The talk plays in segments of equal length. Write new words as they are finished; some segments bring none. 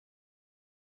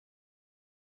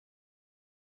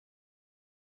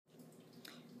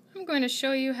I'm going to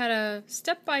show you how to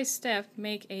step-by-step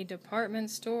make a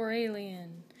department store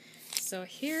alien. So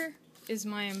here is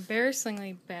my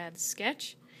embarrassingly bad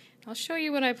sketch. I'll show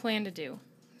you what I plan to do.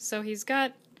 So he's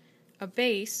got a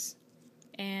base,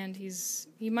 and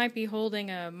he might be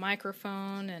holding a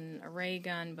microphone and a ray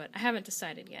gun, but I haven't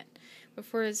decided yet. But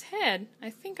for his head, I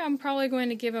think I'm probably going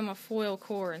to give him a foil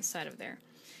core inside of there.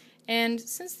 And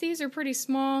since these are pretty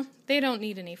small, they don't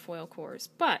need any foil cores.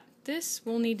 But this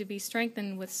will need to be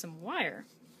strengthened with some wire.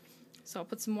 So I'll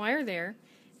put some wire there.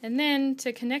 And then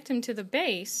to connect him to the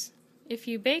base, if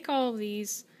you bake all of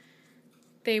these,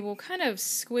 they will kind of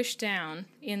squish down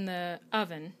in the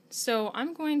oven. So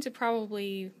I'm going to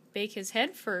probably bake his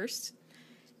head first,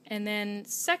 and then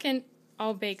second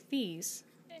I'll bake these.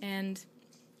 And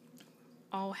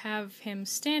I'll have him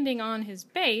standing on his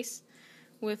base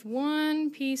with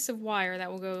one piece of wire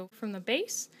that will go from the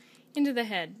base into the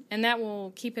head, and that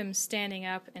will keep him standing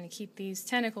up and keep these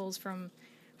tentacles from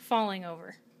falling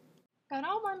over. Got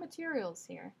all my materials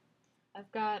here.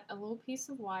 I've got a little piece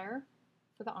of wire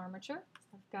for the armature.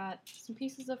 I've got some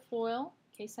pieces of foil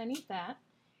in case I need that,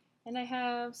 and I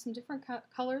have some different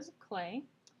colors of clay.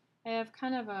 I have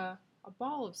kind of a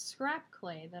ball of scrap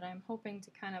clay that I'm hoping to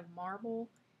kind of marble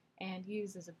and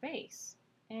use as a base,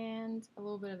 and a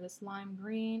little bit of this lime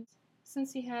green.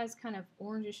 Since he has kind of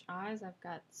orangish eyes, I've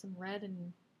got some red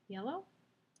and yellow,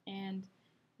 and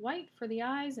white for the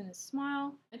eyes and his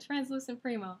smile, a translucent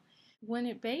primo. When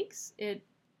it bakes, it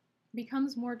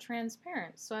becomes more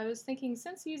transparent. So I was thinking,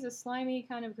 since he's a slimy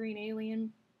kind of green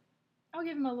alien, I'll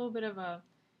give him a little bit of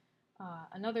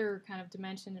another kind of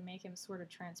dimension and make him sort of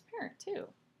transparent too.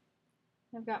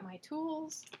 I've got my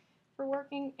tools for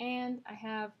working, and I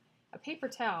have a paper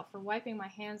towel for wiping my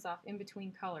hands off in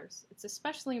between colors. It's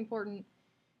especially important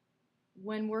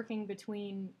when working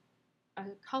between a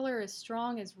color as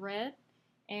strong as red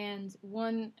and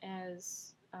one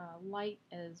as light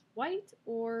as white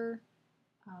or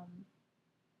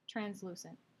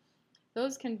translucent.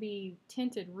 Those can be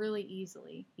tinted really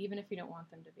easily, even if you don't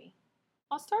want them to be.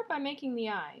 I'll start by making the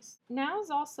eyes. Now is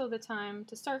also the time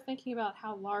to start thinking about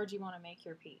how large you want to make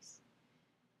your piece.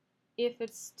 If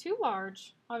it's too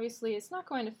large, obviously it's not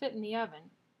going to fit in the oven,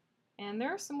 and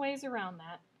there are some ways around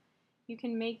that. You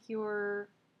can make your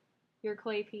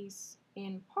clay piece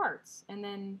in parts, and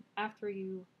then after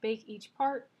you bake each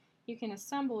part, you can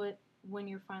assemble it when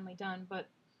you're finally done, but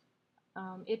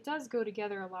it does go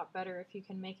together a lot better if you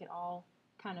can make it all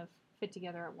kind of fit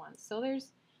together at once. So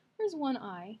there's one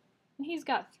eye, and he's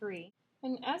got three.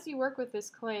 And as you work with this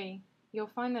clay, you'll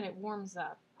find that it warms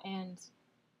up, and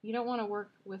you don't want to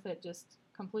work with it just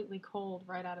completely cold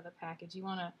right out of the package. You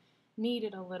want to knead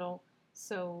it a little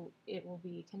so it will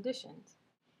be conditioned.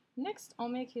 Next, I'll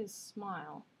make his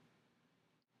smile.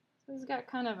 So he's got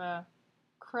kind of a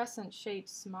crescent-shaped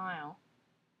smile.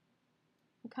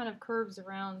 It kind of curves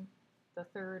around the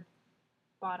third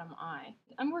bottom eye.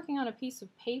 I'm working on a piece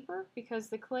of paper because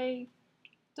the clay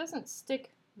doesn't stick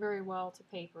very well to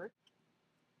paper.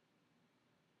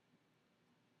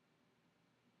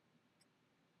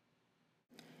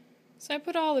 So I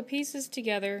put all the pieces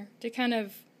together to kind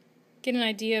of get an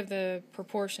idea of the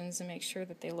proportions and make sure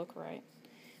that they look right.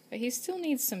 But he still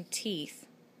needs some teeth.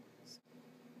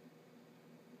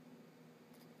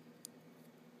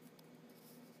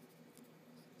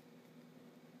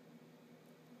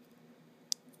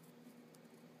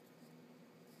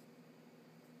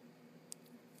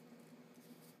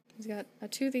 He's got a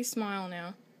toothy smile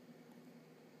now.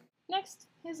 Next,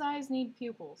 his eyes need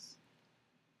pupils.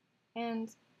 And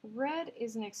red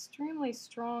is an extremely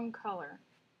strong color.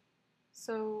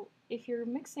 So if you're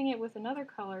mixing it with another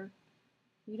color,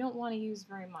 you don't want to use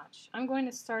very much. I'm going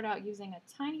to start out using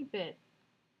a tiny bit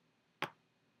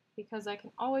because I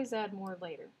can always add more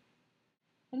later.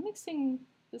 And mixing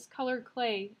this colored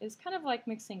clay is kind of like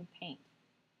mixing paint.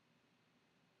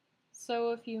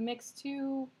 So if you mix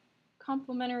two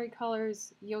complementary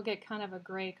colors, you'll get kind of a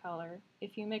gray color.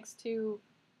 If you mix two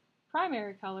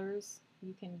primary colors,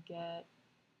 you can get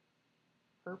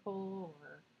purple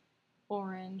or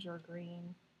orange or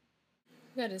green.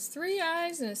 We've got his three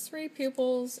eyes and his three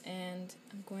pupils, and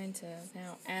I'm going to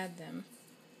now add them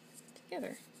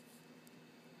together.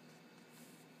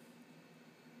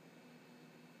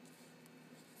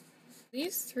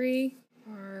 These three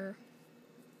are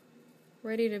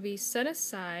ready to be set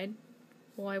aside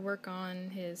while I work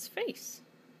on his face.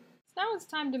 So now it's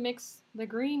time to mix the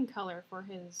green color for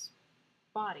his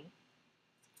body.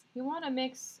 You want to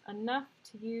mix enough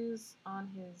to use on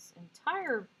his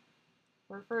entire,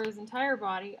 or for his entire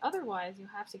body, otherwise you'll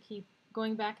have to keep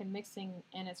going back and mixing,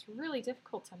 and it's really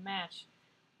difficult to match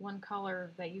one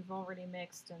color that you've already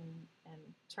mixed and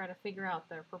try to figure out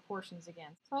the proportions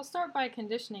again. So I'll start by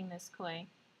conditioning this clay,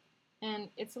 and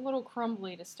it's a little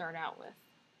crumbly to start out with.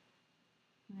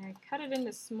 And I cut it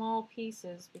into small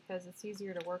pieces because it's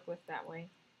easier to work with that way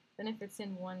than if it's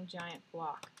in one giant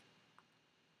block.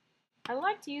 I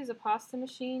like to use a pasta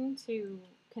machine to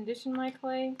condition my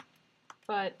clay,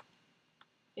 but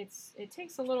it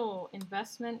takes a little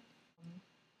investment.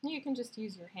 You can just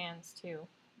use your hands too.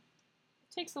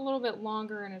 It takes a little bit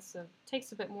longer and it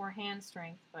takes a bit more hand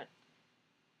strength, but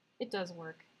it does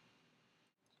work.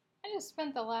 I just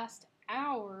spent the last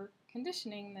hour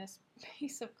conditioning this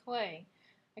piece of clay.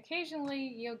 Occasionally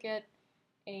you'll get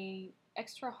an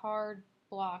extra hard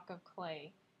block of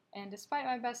clay, and despite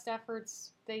my best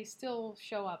efforts, they still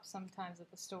show up sometimes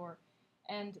at the store.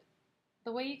 And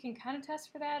the way you can kind of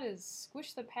test for that is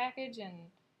squish the package and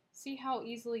see how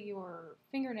easily your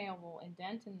fingernail will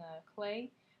indent in the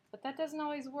clay. But that doesn't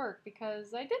always work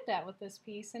because I did that with this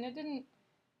piece and it didn't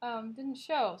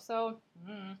show. So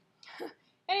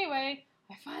anyway,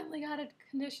 I finally got it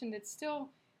conditioned. It's still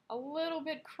a little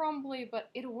bit crumbly, but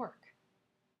it'll work.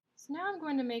 So now I'm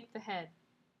going to make the head.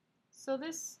 So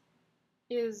this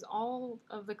is all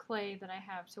of the clay that I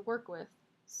have to work with.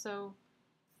 So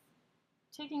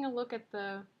taking a look at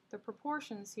the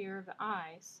proportions here of the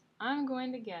eyes, I'm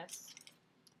going to guess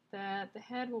that the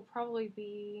head will probably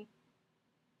be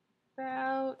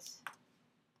about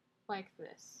like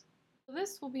this. So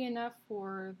this will be enough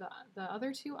for the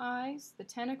other two eyes, the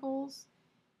tentacles,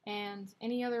 and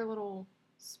any other little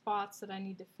spots that I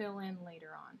need to fill in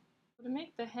later on. So to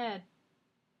make the head,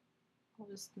 I'll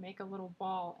just make a little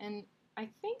ball, and I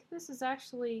think this is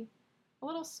actually a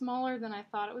little smaller than I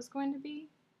thought it was going to be,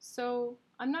 so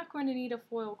I'm not going to need a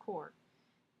foil core.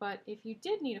 But if you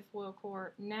did need a foil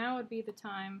core, now would be the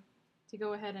time to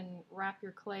go ahead and wrap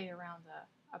your clay around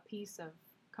a piece of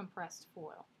compressed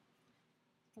foil.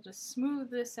 I'll just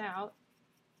smooth this out.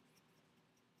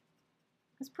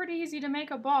 It's pretty easy to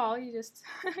make a ball. You just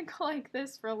go like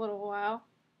this for a little while.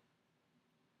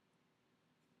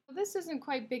 This isn't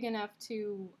quite big enough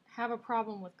to have a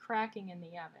problem with cracking in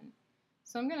the oven,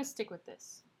 so I'm going to stick with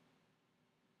this.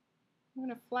 I'm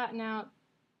going to flatten out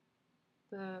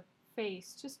the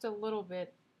face just a little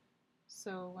bit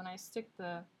so when I stick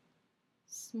the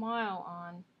smile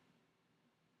on,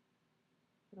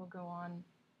 it'll go on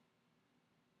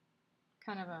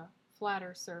kind of a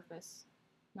flatter surface,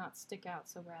 not stick out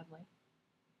so badly.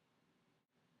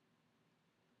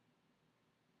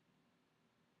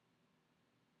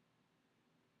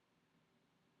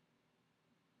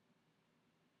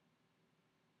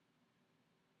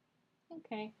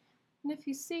 Okay, and if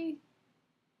you see,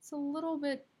 it's a little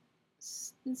bit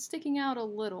sticking out a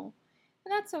little,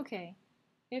 and that's okay.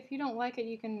 If you don't like it,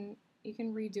 you can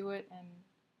redo it, and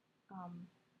I'll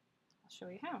show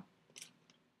you how.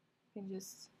 You can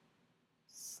just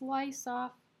slice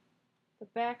off the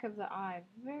back of the eye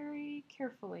very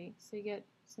carefully so you get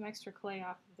some extra clay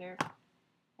off of there.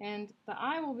 And the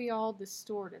eye will be all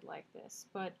distorted like this,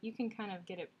 but you can kind of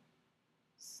get it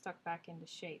stuck back into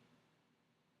shape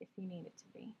if you need it to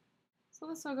be. So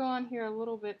this will go on here a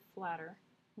little bit flatter.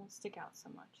 It won't stick out so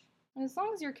much. And as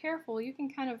long as you're careful, you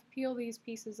can kind of peel these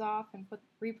pieces off and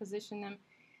reposition them.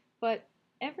 But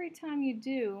every time you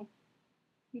do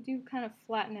kind of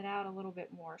flatten it out a little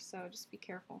bit more, so just be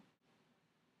careful.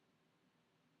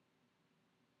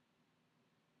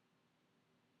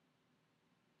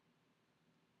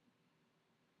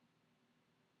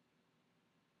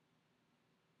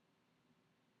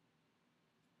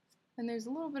 And there's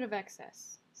a little bit of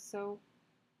excess, so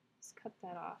let's cut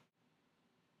that off.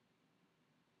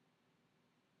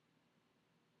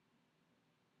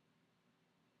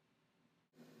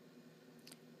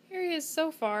 Here he is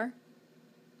so far.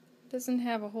 Doesn't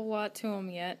have a whole lot to him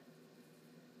yet,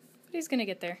 but he's going to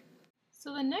get there.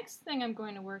 So the next thing I'm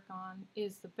going to work on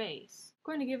is the base.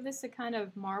 I'm going to give this a kind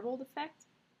of marbled effect,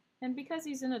 and because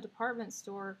he's in a department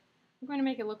store, I'm going to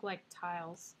make it look like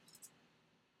tiles.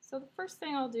 So the first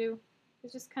thing I'll do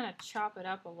is just kind of chop it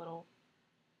up a little.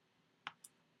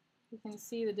 You can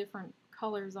see the different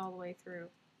colors all the way through.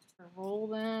 Roll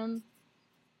them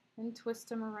and twist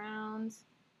them around.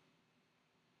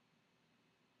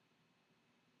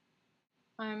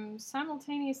 I'm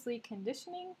simultaneously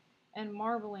conditioning and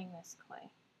marbling this clay.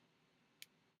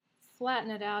 Flatten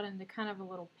it out into kind of a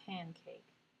little pancake.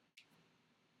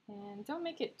 And don't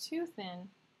make it too thin,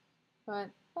 but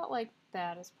about like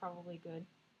that is probably good.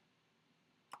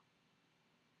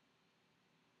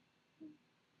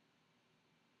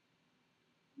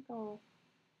 Go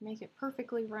make it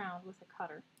perfectly round with a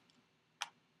cutter.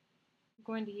 I'm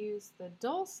going to use the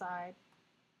dull side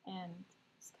and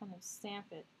Just kind of stamp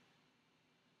it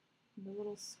into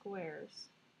little squares.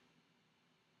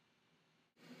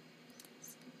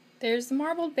 There's the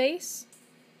marbled base,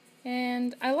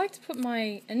 and I like to put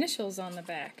my initials on the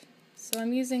back. So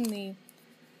I'm using the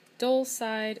dull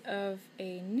side of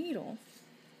a needle.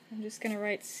 I'm just going to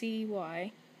write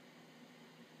CY.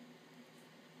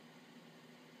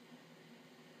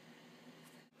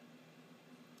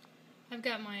 I've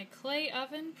got my clay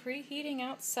oven preheating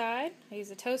outside. I use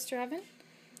a toaster oven.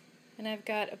 And I've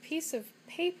got a piece of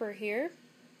paper here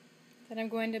that I'm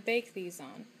going to bake these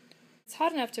on. It's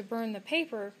hot enough to burn the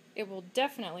paper, it will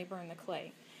definitely burn the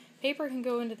clay. Paper can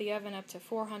go into the oven up to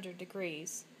 400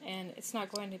 degrees, and it's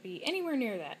not going to be anywhere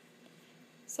near that.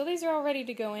 So these are all ready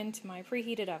to go into my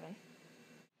preheated oven.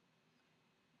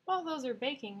 While those are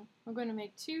baking, I'm going to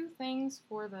make two things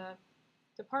for the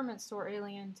department store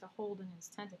alien to hold in his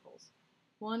tentacles.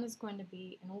 One is going to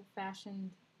be an old-fashioned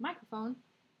microphone,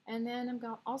 and then I'm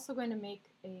also going to make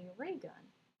a ray gun.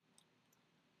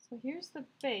 So here's the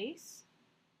base.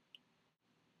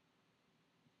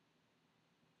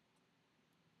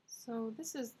 So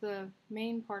this is the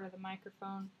main part of the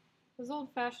microphone. Those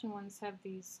old-fashioned ones have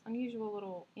these unusual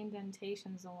little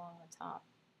indentations along the top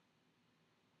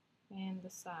and the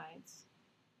sides.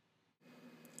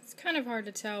 It's kind of hard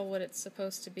to tell what it's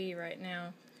supposed to be right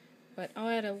now, but I'll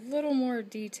add a little more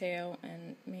detail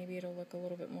and maybe it'll look a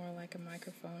little bit more like a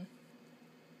microphone.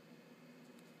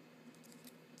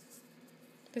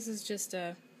 This is just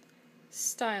a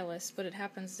stylus, but it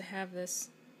happens to have this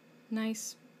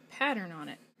nice pattern on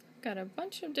it. Got a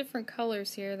bunch of different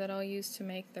colors here that I'll use to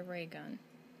make the ray gun.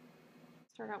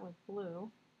 Start out with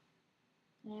blue,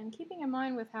 and keeping in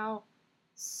mind with how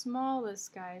small this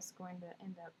guy is going to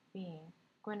end up being,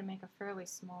 I'm going to make a fairly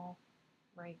small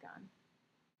ray gun.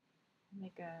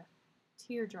 Make a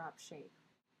teardrop shape.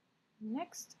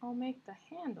 Next, I'll make the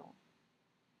handle.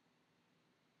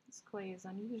 This clay is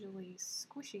unusually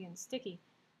squishy and sticky.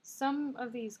 Some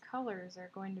of these colors are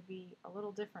going to be a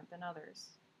little different than others.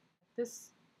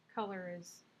 This color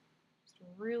is just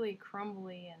really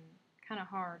crumbly and kind of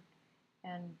hard,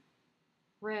 and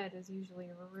red is usually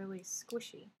really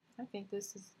squishy. I think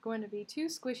this is going to be too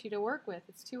squishy to work with.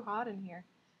 It's too hot in here.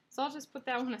 So I'll just put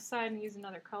that one aside and use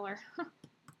another color.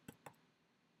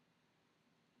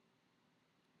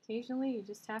 Occasionally you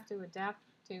just have to adapt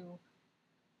to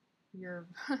your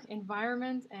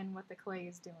environment and what the clay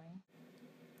is doing.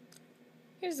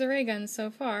 Here's the ray gun so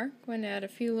far. I'm going to add a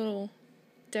few little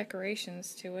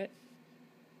decorations to it.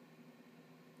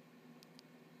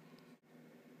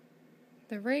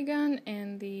 The ray gun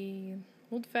and the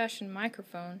old-fashioned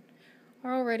microphone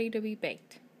are all ready to be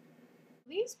baked.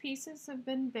 These pieces have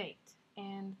been baked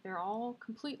and they're all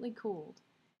completely cooled.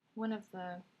 One of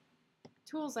the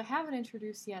tools I haven't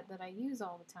introduced yet that I use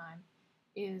all the time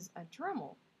is a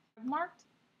Dremel. I've marked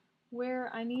where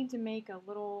I need to make a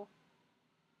little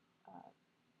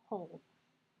hole,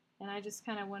 and I just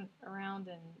kind of went around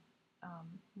and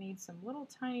made some little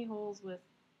tiny holes with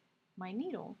my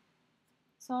needle.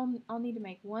 So I'll need to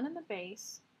make one in the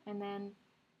base, and then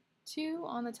two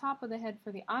on the top of the head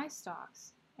for the eye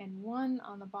stalks, and one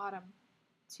on the bottom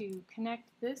to connect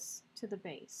this to the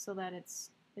base so that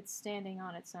it's standing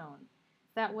on its own.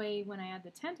 That way when I add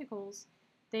the tentacles,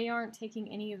 they aren't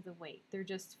taking any of the weight, they're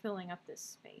just filling up this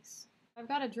space. I've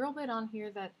got a drill bit on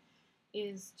here that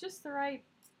is just the right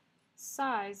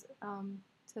size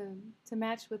to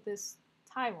match with this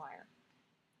tie wire.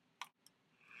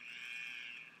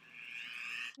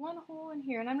 One hole in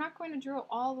here, and I'm not going to drill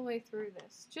all the way through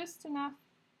this, just enough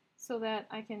so that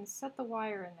I can set the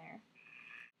wire in there.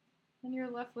 Then you're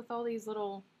left with all these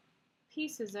little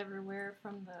pieces everywhere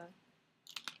from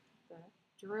the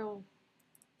drill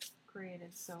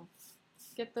created, so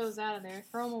get those out of there,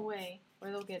 throw them away, or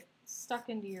they'll get stuck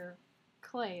into your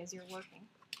clay as you're working.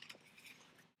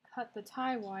 Cut the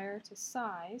tie wire to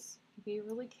size. Be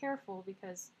really careful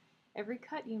because every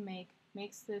cut you make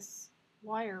makes this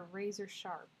wire razor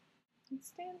sharp. It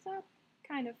stands up,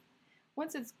 kind of.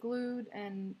 Once it's glued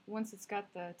and once it's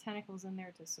got the tentacles in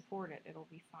there to support it, it'll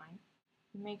be fine.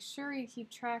 Make sure you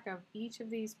keep track of each of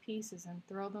these pieces and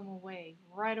throw them away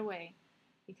right away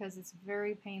because it's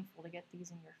very painful to get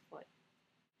these in your foot.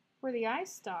 For the eye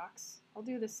stalks, I'll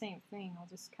do the same thing. I'll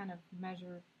just kind of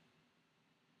measure,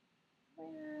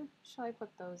 where shall I put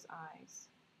those eyes?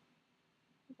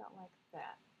 About like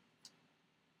that.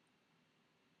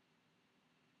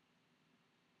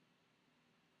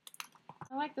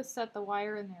 I like to set the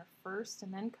wire in there first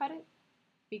and then cut it,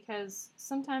 because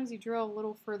sometimes you drill a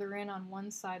little further in on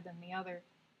one side than the other,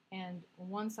 and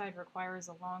one side requires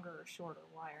a longer or shorter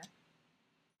wire.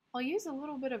 I'll use a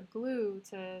little bit of glue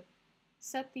to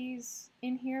set these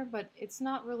in here, but it's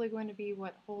not really going to be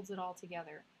what holds it all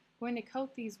together. I'm going to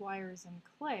coat these wires in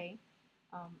clay,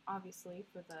 obviously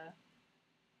for the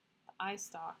eye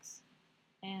stalks,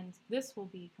 and this will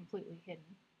be completely hidden.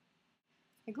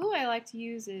 The glue I like to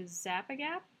use is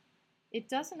Zap-A-Gap. It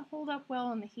doesn't hold up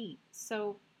well in the heat,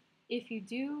 so if you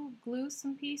do glue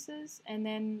some pieces and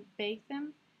then bake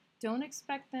them, don't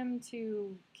expect them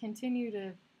to continue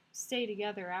to stay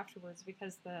together afterwards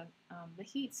because the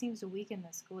heat seems to weaken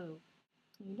this glue.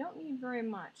 You don't need very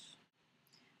much.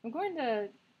 I'm going to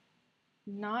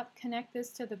not connect this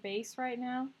to the base right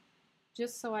now,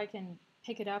 just so I can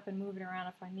pick it up and move it around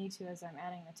if I need to as I'm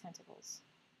adding the tentacles.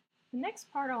 The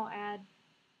next part I'll add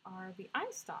are the eye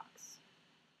stalks.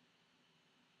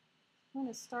 I'm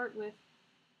going to start with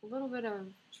a little bit of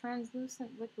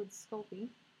translucent liquid Sculpty.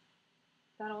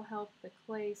 That'll help the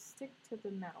clay stick to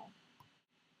the metal.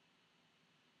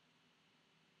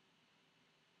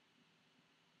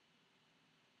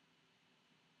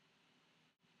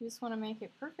 You just want to make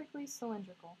it perfectly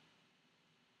cylindrical.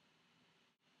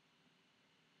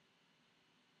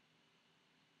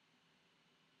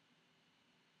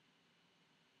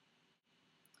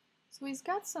 So he's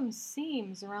got some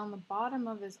seams around the bottom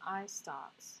of his eye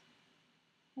stalks.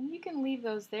 And you can leave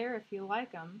those there if you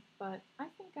like them, but I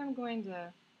think I'm going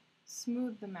to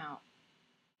smooth them out.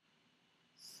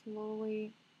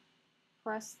 Slowly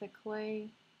press the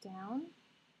clay down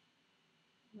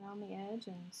around the edge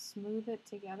and smooth it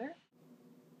together.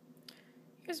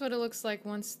 Here's what it looks like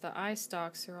once the eye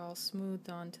stalks are all smoothed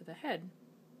onto the head.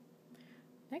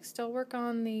 Next I'll work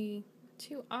on the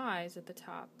two eyes at the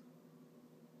top.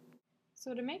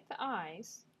 So to make the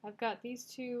eyes, I've got these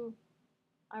two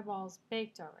eyeballs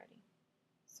baked already.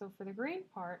 So for the green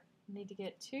part, I need to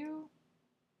get two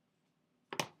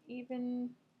even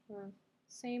or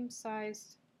same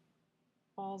sized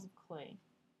balls of clay.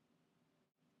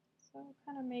 So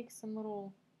kind of make some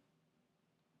little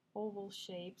oval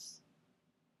shapes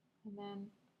and then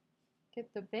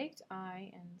get the baked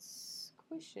eye and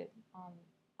squish it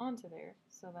onto there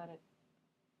so that it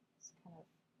kind of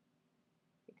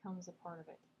becomes a part of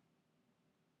it.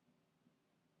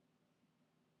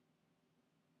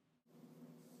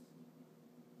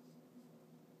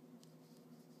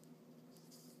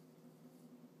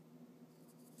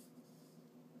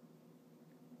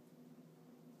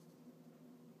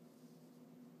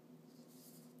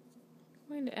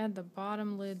 I'm going to add the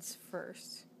bottom lids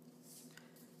first.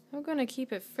 I'm going to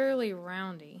keep it fairly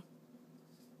roundy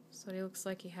so he looks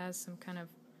like he has some kind of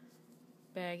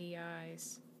baggy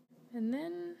eyes. And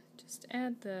then just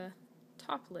add the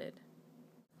top lid.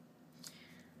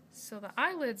 So the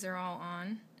eyelids are all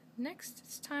on. Next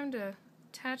it's time to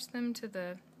attach them to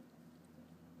the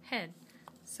head.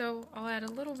 So I'll add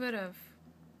a little bit of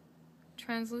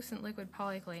translucent liquid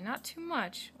polyclay, not too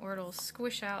much or it'll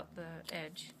squish out the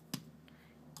edge.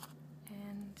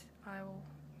 And I will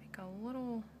make a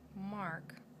little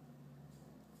mark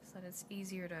so that it's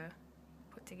easier to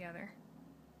put together.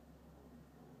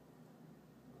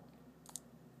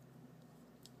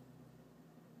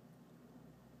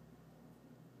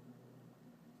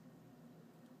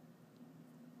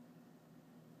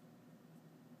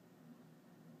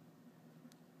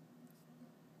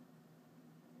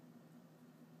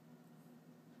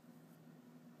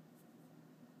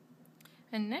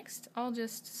 And next, I'll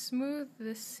just smooth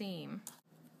this seam.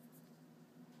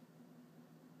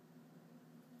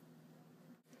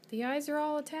 The eyes are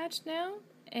all attached now,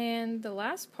 and the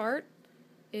last part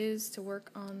is to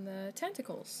work on the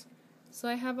tentacles. So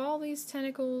I have all these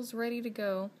tentacles ready to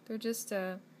go. They're just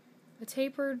a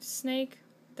tapered snake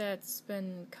that's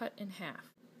been cut in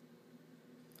half.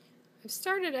 I've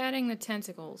started adding the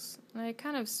tentacles, and I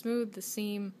kind of smooth the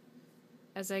seam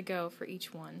as I go for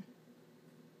each one.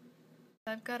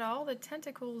 I've got all the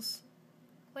tentacles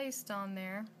placed on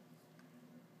there,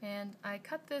 and I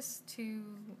cut this to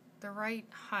the right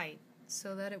height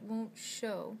so that it won't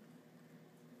show,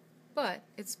 but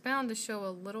it's bound to show a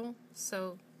little,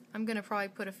 so I'm going to probably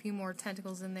put a few more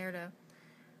tentacles in there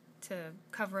to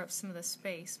cover up some of the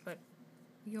space, but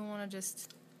you'll want to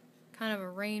just kind of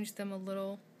arrange them a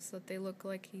little so that they look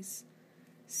like he's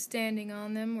standing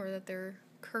on them or that they're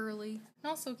curly. And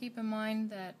also keep in mind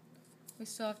that we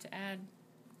still have to add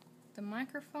the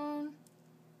microphone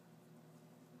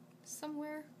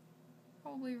somewhere,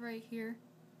 probably right here,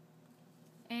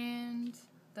 and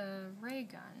the ray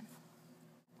gun.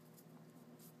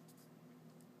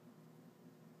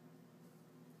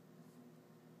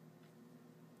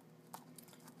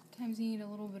 Sometimes you need a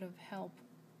little bit of help.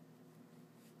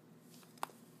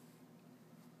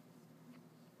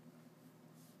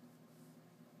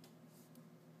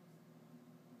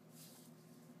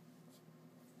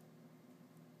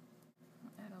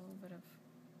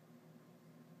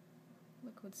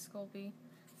 liquid Sculpty.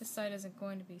 This side isn't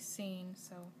going to be seen,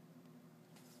 so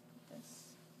put this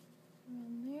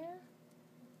around there.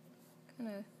 Kind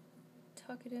of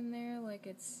tuck it in there like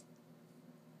it's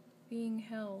being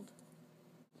held.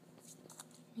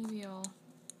 Maybe I'll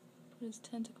put his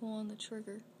tentacle on the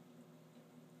trigger.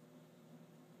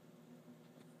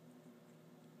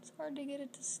 It's hard to get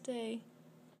it to stay.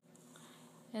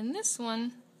 And this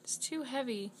one is too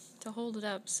heavy to hold it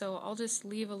up, so I'll just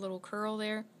leave a little curl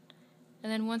there.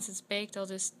 And then once it's baked, I'll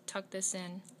just tuck this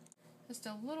in. Just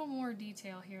a little more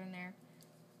detail here and there.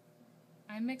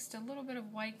 I mixed a little bit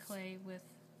of white clay with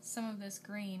some of this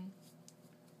green,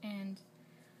 and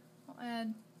I'll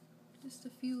add just a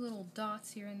few little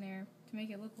dots here and there to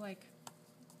make it look like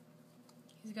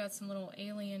he's got some little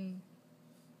alien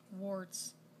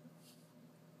warts.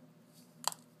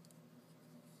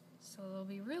 So they'll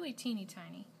be really teeny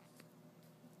tiny.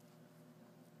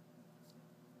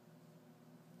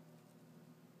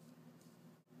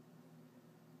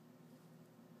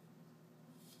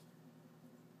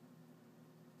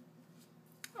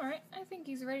 Alright, I think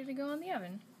he's ready to go in the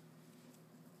oven.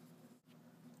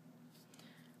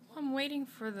 While I'm waiting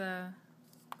for the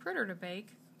critter to bake,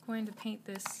 I'm going to paint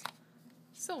this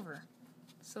silver.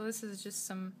 So this is just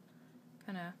some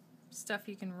kind of stuff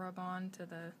you can rub on to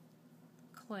the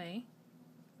clay,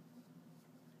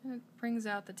 and it brings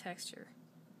out the texture.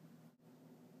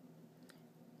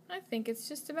 I think it's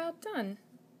just about done.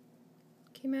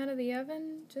 Came out of the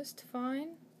oven just fine.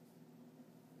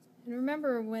 And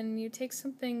remember, when you take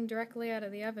something directly out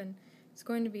of the oven, it's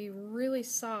going to be really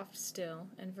soft still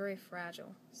and very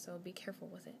fragile, so be careful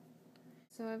with it.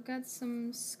 So I've got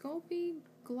some Sculpty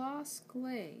gloss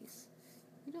glaze.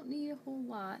 You don't need a whole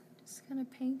lot, just kind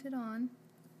of paint it on.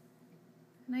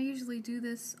 And I usually do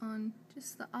this on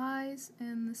just the eyes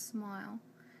and the smile.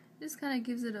 It just kind of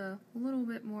gives it a little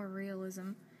bit more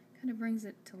realism, kind of brings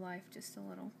it to life just a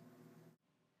little.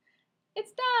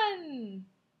 It's done!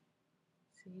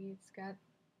 See, it's got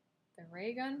the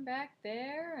ray gun back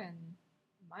there and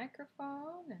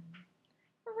microphone, and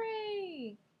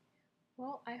hooray!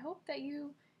 Well, I hope that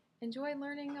you enjoy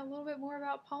learning a little bit more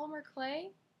about polymer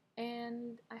clay,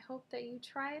 and I hope that you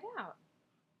try it out.